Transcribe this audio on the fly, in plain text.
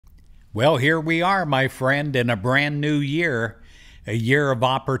Well, here we are, my friend, in a brand new year, a year of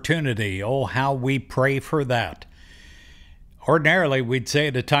opportunity. Oh, how we pray for that. Ordinarily, we'd say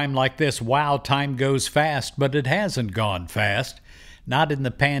at a time like this, wow, time goes fast, but it hasn't gone fast, not in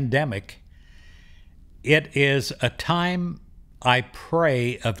the pandemic. It is a time, I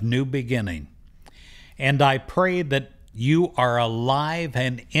pray, of new beginning. And I pray that you are alive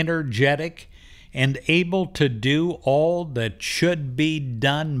and energetic and able to do all that should be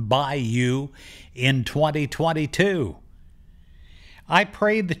done by you in 2022. I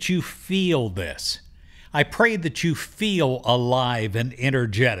pray that you feel this. I pray that you feel alive and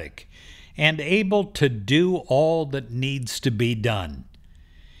energetic and able to do all that needs to be done.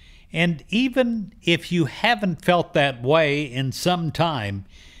 And even if you haven't felt that way in some time,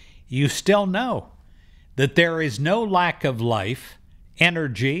 you still know that there is no lack of life,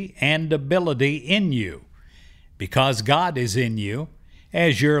 energy, and ability in you, because God is in you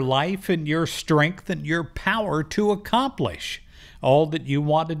as your life and your strength and your power to accomplish all that you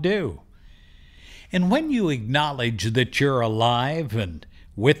want to do. And when you acknowledge that you're alive and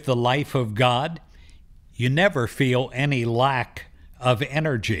with the life of God, you never feel any lack of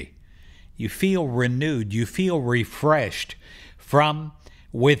energy. You feel renewed. You feel refreshed from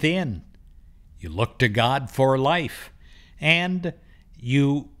within. You look to God for life, and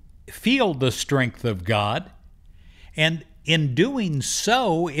you feel the strength of God, and in doing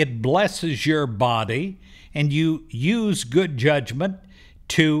so, it blesses your body, and you use good judgment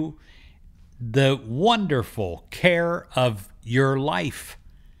to the wonderful care of your life.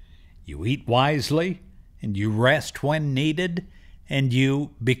 You eat wisely, and you rest when needed, and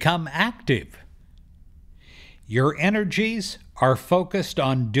you become active. Your energies are focused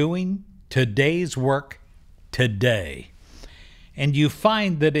on doing today's work today. And you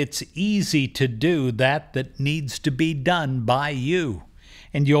find that it's easy to do that needs to be done by you.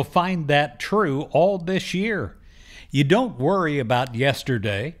 And you'll find that true all this year. You don't worry about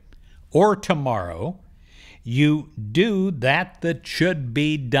yesterday or tomorrow. You do that should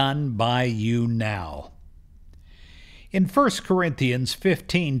be done by you now. In 1 Corinthians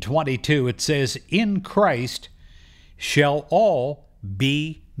 15:22, it says, "In Christ shall all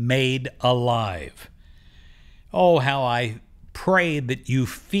be made alive." Oh, how I pray that you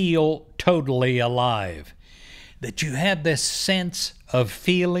feel totally alive, that you have this sense of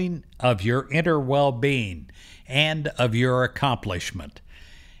feeling of your inner well-being and of your accomplishment.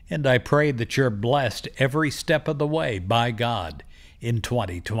 And I pray that you're blessed every step of the way by God in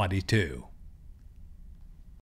 2022.